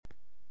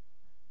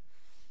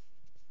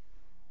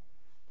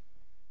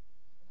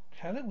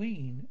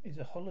Halloween is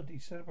a holiday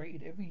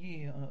celebrated every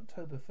year on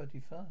October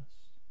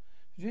 31st.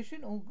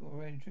 Tradition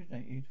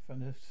originated from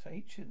the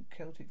ancient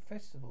Celtic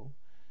festival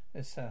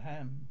of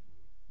Samhain,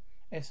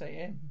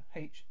 Samhain,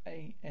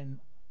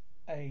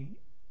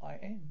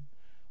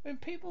 when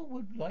people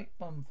would light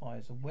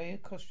bonfires and wear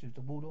costumes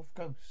to ward off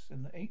ghosts.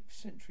 In the 8th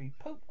century,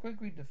 Pope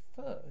Gregory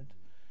III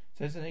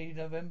designated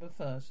November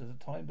 1st as a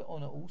time to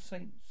honour All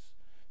Saints.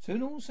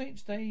 Soon All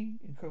Saints' Day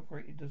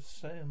incorporated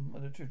some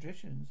of the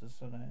traditions of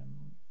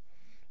Samhain.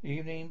 The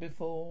evening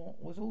before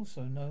was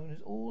also known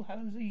as All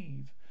Hallows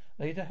Eve,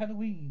 later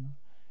Halloween.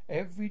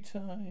 Over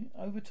time,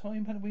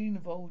 Halloween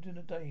evolved in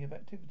a day of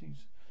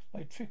activities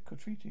like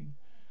trick-or-treating,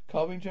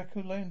 carving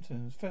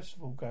jack-o'-lanterns,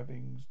 festival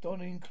gatherings,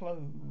 donning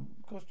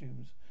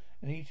costumes,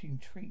 and eating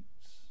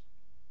treats.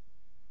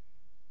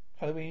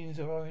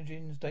 Halloween's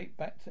origins date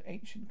back to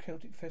ancient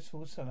Celtic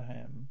festival of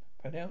Samhain,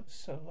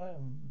 pronounced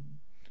Salam.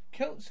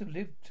 Celts who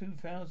lived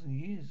 2,000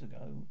 years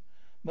ago,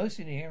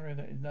 mostly in the area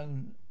that is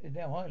known as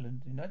now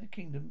Ireland, the United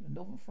Kingdom, and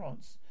northern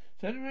France,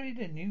 celebrated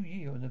their new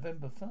year on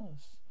November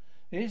 1st.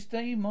 This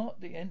day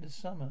marked the end of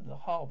summer, the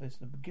harvest,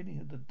 and the beginning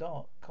of the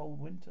dark, cold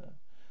winter,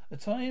 a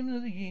time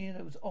of the year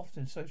that was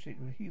often associated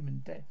with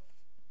human death.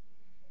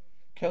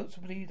 Celts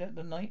believed that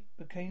the night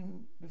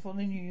before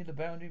the new year, the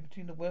boundary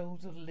between the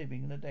worlds of the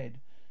living and the dead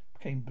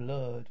became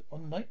blurred.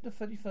 On night the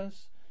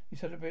 31st, they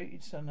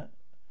celebrated Samhain,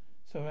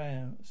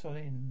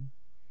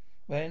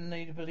 when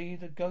they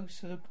believed the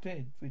ghosts of the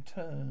dead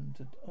returned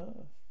to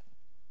earth.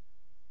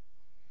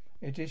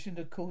 In addition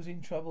to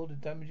causing trouble and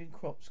damaging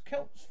crops,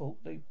 Celts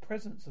thought the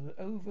presence of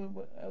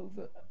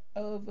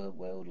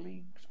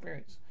overworldly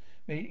spirits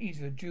made it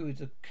easier for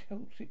Druids or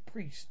Celtic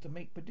priests to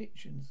make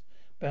predictions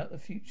about the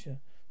future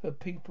for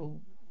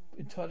people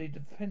entirely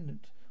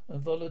dependent on a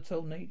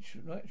volatile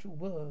natural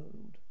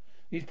world.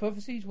 These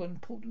prophecies were an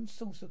important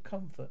source of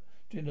comfort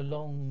during the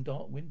long,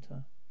 dark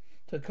winter.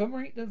 To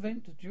commemorate the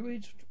event, the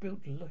Druids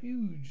built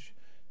huge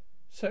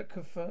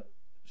sacred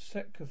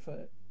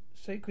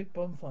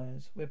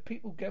bonfires where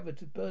people gathered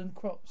to burn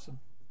crops and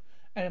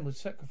animal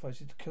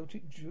sacrifices to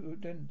Celtic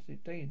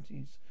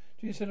deities.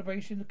 During the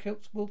celebration, the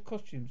Celts wore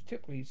costumes,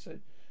 typically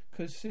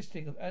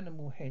consisting of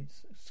animal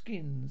heads,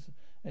 skins,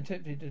 and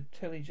attempted to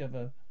tell each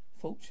other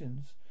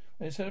fortunes.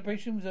 When the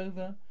celebration was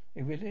over,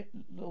 they relit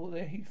all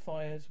their heat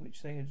fires,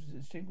 which they had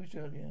extinguished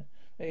earlier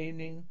that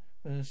evening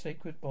from the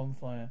sacred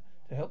bonfire,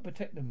 to help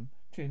protect them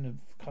during the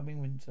coming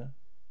winter.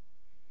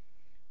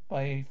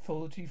 By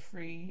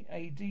 43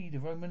 AD, the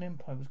Roman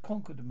Empire was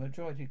conquered the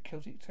majority of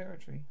Celtic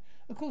territory.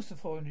 Of course, for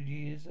 400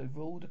 years they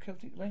ruled the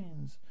Celtic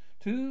lands.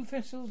 Two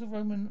festivals of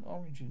Roman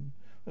origin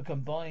were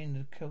combined: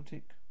 the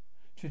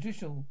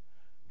traditional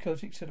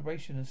Celtic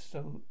celebration of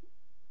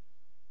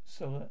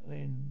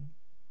Samhain,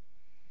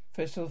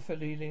 Festival of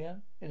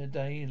Felilia, in a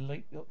day in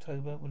late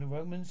October when the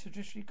Romans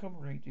traditionally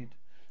commemorated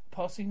the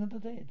passing of the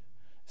dead.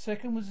 The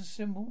second was a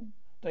symbol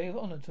day of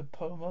honour to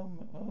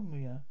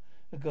Pomona,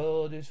 the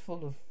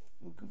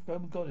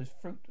Roman goddess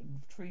fruit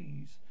and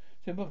trees.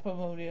 Symbol of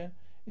Pomona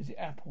is the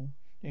apple.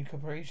 The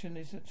incorporation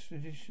is a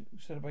traditional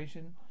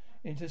celebration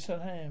into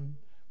Samhain.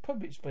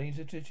 Probably explains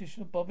the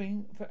traditional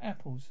bobbing for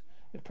apples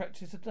that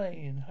practiced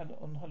today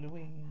on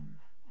Halloween.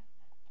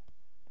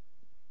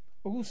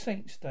 All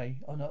Saints'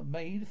 Day on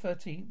May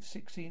 13th,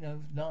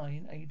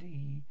 1609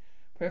 AD.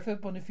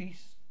 Prefect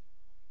Boniface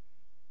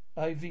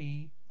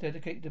IV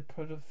dedicated to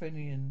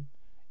Protophanian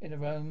in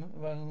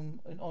Rome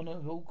in honour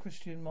of all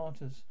Christian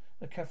martyrs.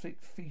 The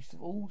Catholic Feast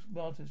of All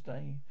Martyrs'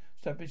 Day,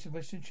 established in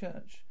Western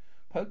Church.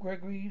 Pope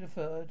Gregory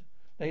III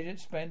later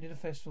expanded the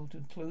festival to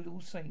include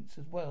all saints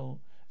as well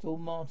as all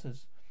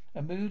martyrs,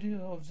 and moved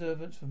the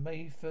observance from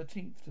May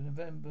 13th to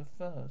November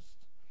 1st.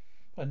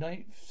 By the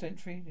 9th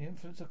century, the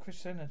influence of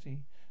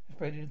Christianity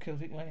spread in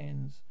Celtic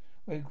lands,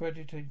 where it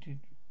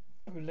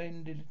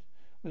blended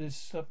with the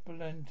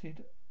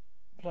supplanted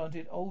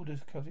older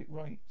Celtic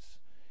rites.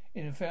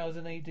 In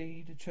 1000 AD,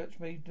 the Church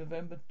made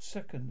November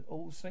 2nd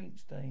All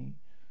Saints' Day,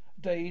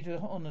 a day to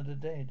honour the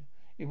dead.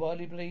 It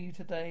widely believed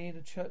today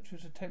the Church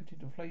was attempting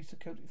to replace the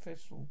Celtic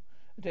festival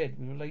of the dead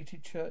with a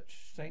related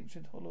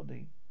Church-sanctioned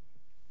holiday.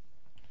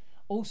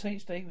 All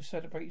Saints' Day was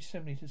celebrated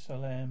similarly to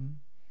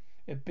Samhain,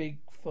 a big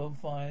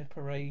bonfire,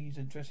 parades,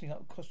 and dressing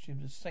up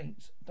costumes of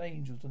saints,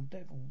 angels, and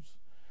devils.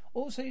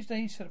 All Saints'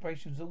 Day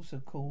celebration was also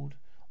called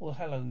All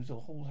Hallows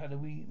or All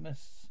Halloween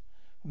Mass,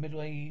 from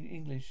Middle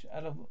English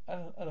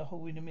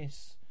Halloween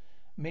Miss,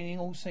 meaning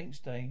All Saints'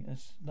 Day, and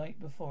the night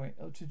before it,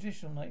 a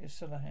traditional night of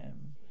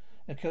Samhain.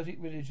 The Celtic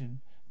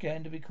religion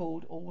began to be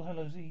called All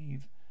Hallows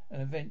Eve,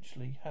 and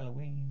eventually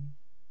Halloween.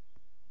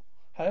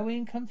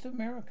 Halloween comes to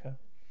America.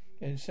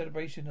 The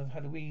celebration of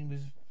Halloween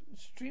was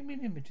extremely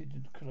limited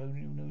in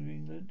colonial New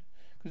England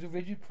because of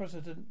rigid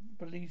Protestant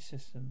belief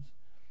systems.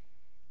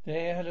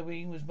 There,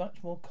 Halloween was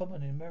much more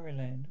common in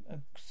Maryland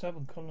and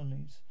southern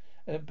colonies,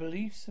 and the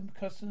beliefs and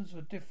customs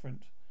were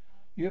different.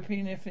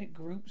 European ethnic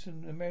groups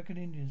and American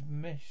Indians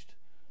meshed.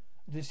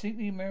 A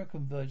distinctly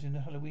American version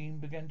of Halloween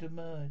began to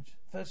emerge.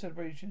 First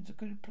celebrations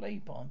included play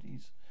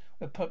parties,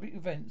 where public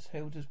events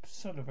held to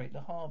celebrate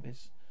the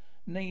harvest.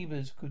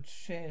 Neighbours could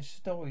share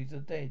stories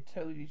of the dead,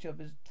 tell each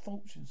other's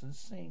fortunes and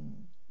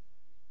sing.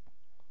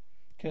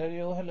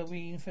 Colonial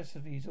Halloween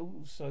festivities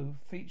also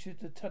featured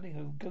the telling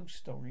of ghost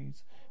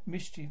stories,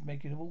 mischief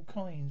making of all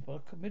kinds. By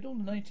the middle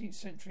of the 19th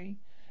century,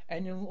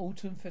 annual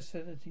autumn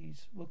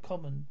festivities were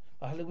common,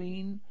 but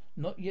Halloween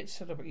not yet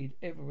celebrated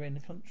everywhere in the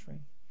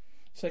country.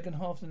 Second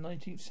half of the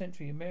 19th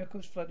century, America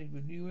was flooded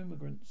with new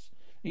immigrants.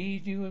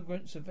 These new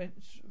immigrants,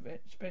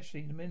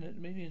 especially the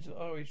millions of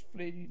Irish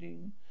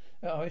fleeing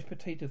Irish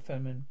potato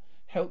famine,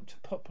 helped to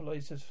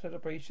popularize the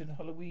celebration of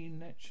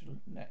Halloween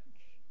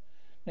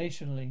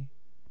nationally.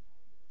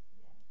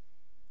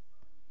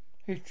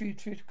 History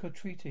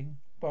trick-or-treating.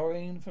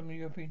 Borrowing from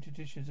European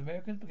traditions,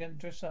 Americans began to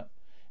dress up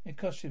in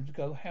costumes to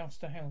go house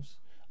to house,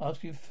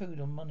 asking for food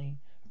or money,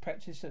 a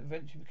practice that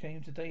eventually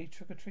became today's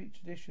trick-or-treat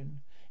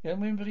tradition. Young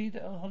women believed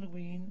that on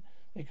Halloween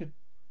they could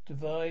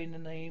divine the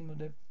name of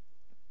their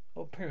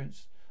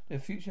appearance, their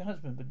future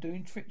husband, by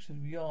doing tricks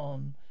with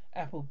yarn,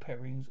 apple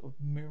parings, or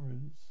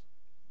mirrors.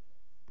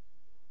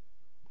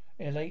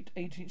 In the late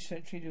 18th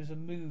century, there was a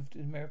move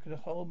in America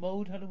to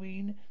mold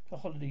Halloween to a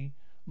holiday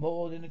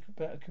more than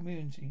about a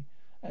community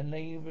and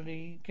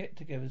neighborly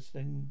get-togethers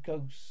than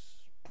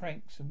ghosts,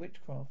 pranks, and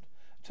witchcraft.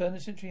 Turn of the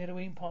century,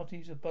 Halloween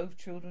parties of both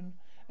children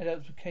and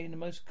adults became the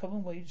most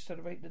common way to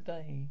celebrate the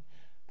day.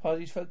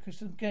 Parties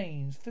focused on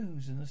games,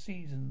 foods, and the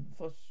season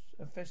of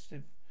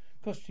festive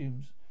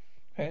costumes.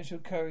 Parents were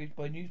encouraged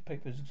by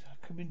newspapers and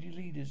community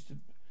leaders to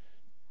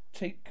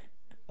take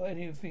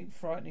anything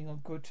frightening or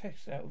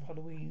grotesque out of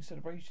Halloween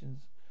celebrations.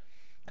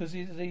 Because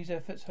of these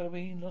efforts,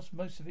 Halloween lost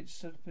most of its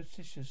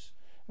superstitious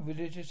and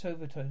religious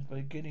overtones by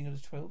the beginning of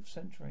the 12th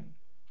century.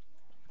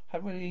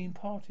 Halloween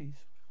parties.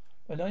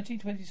 By the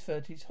 1920s,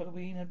 30s,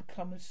 Halloween had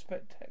become a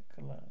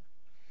spectacular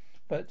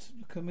but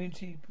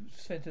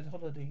community-centered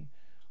holiday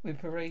with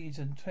parades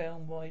and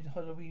town-wide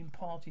Halloween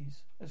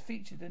parties as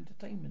featured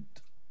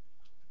entertainment.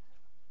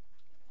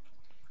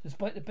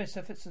 Despite the best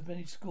efforts of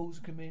many schools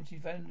and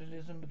communities,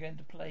 vandalism began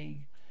to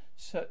plague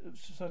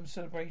some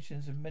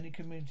celebrations in many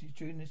communities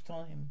during this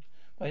time.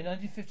 By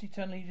 1950,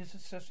 town leaders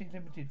successfully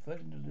limited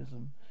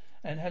vandalism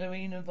and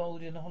Halloween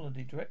involved in the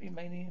holiday, directly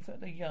mainly for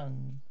the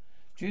young.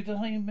 Due to the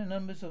high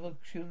numbers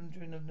of children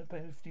during the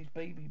 50s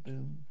baby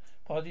boom,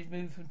 parties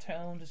moved from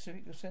town to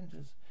civic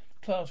centres,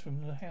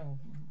 classrooms, and house,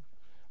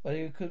 where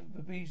they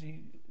could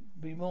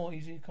be more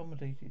easily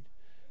accommodated.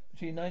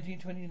 Between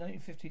 1920 and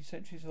 1950,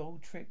 centuries of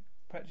old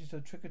practice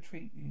of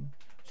trick-or-treating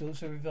was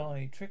also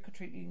revived.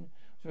 Trick-or-treating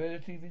was a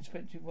relatively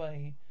expensive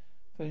way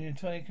for the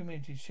entire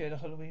community to share the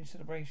Halloween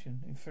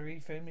celebration. In theory,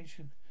 families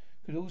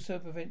could also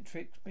prevent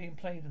tricks being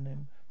played on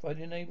them,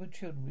 providing neighborhood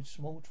children with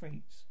small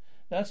treats.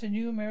 Thus, a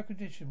new American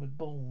tradition was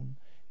born.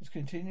 It's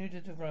continued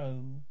to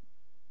grow.